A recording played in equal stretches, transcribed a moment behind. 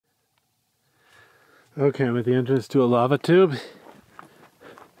Okay, I'm at the entrance to a lava tube.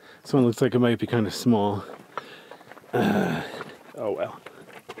 This one looks like it might be kind of small. Oh well.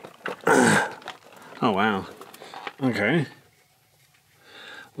 Oh wow. Okay.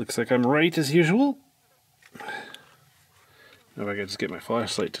 Looks like I'm right as usual. If I could just get my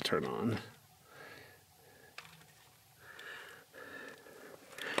flashlight to turn on.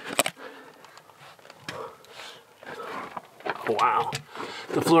 Oh, wow.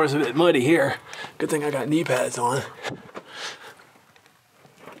 The floor is a bit muddy here. Good thing I got knee pads on.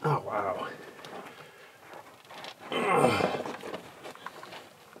 Oh wow.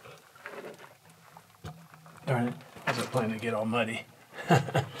 Darn it. I wasn't planning to get all muddy.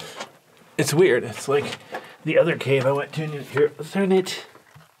 It's weird. It's like the other cave I went to. Here, let's turn it.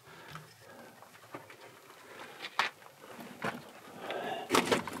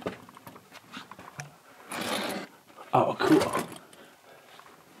 Oh, cool.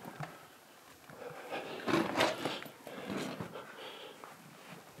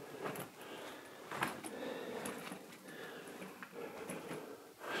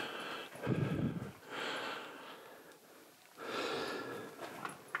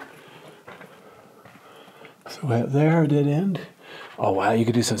 So way up there, dead end. Oh wow, you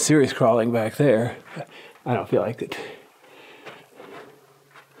could do some serious crawling back there. I don't feel like it.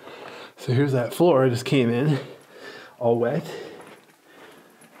 So here's that floor I just came in, all wet.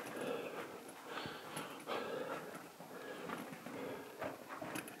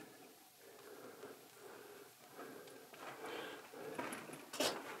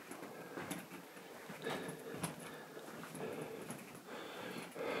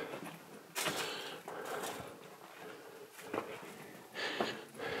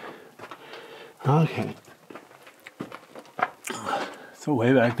 Okay. So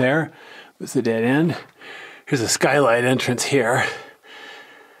way back there was the dead end. Here's a skylight entrance here.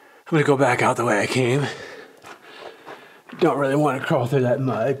 I'm gonna go back out the way I came. Don't really want to crawl through that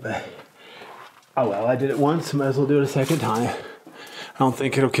mud, but oh well, I did it once, might as well do it a second time. I don't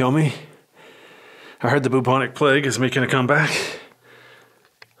think it'll kill me. I heard the bubonic plague is making a comeback.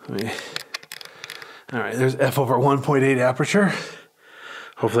 All right, there's f over 1.8 aperture.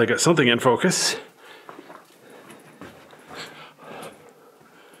 Hopefully I got something in focus.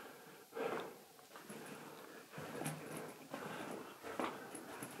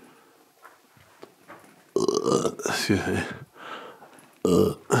 Excuse me.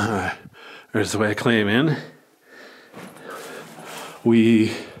 Alright, there's the way I came in.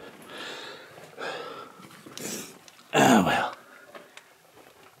 Oh well.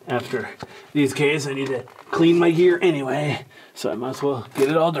 After these caves, I need to clean my gear anyway, so I might as well get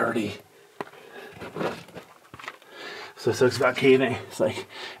it all dirty. So it sucks about caving. It's like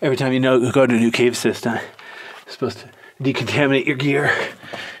every time you go to a new cave system, you're supposed to decontaminate your gear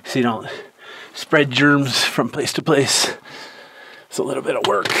so you don't spread germs from place to place. It's a little bit of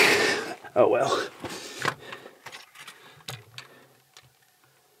work. Oh well.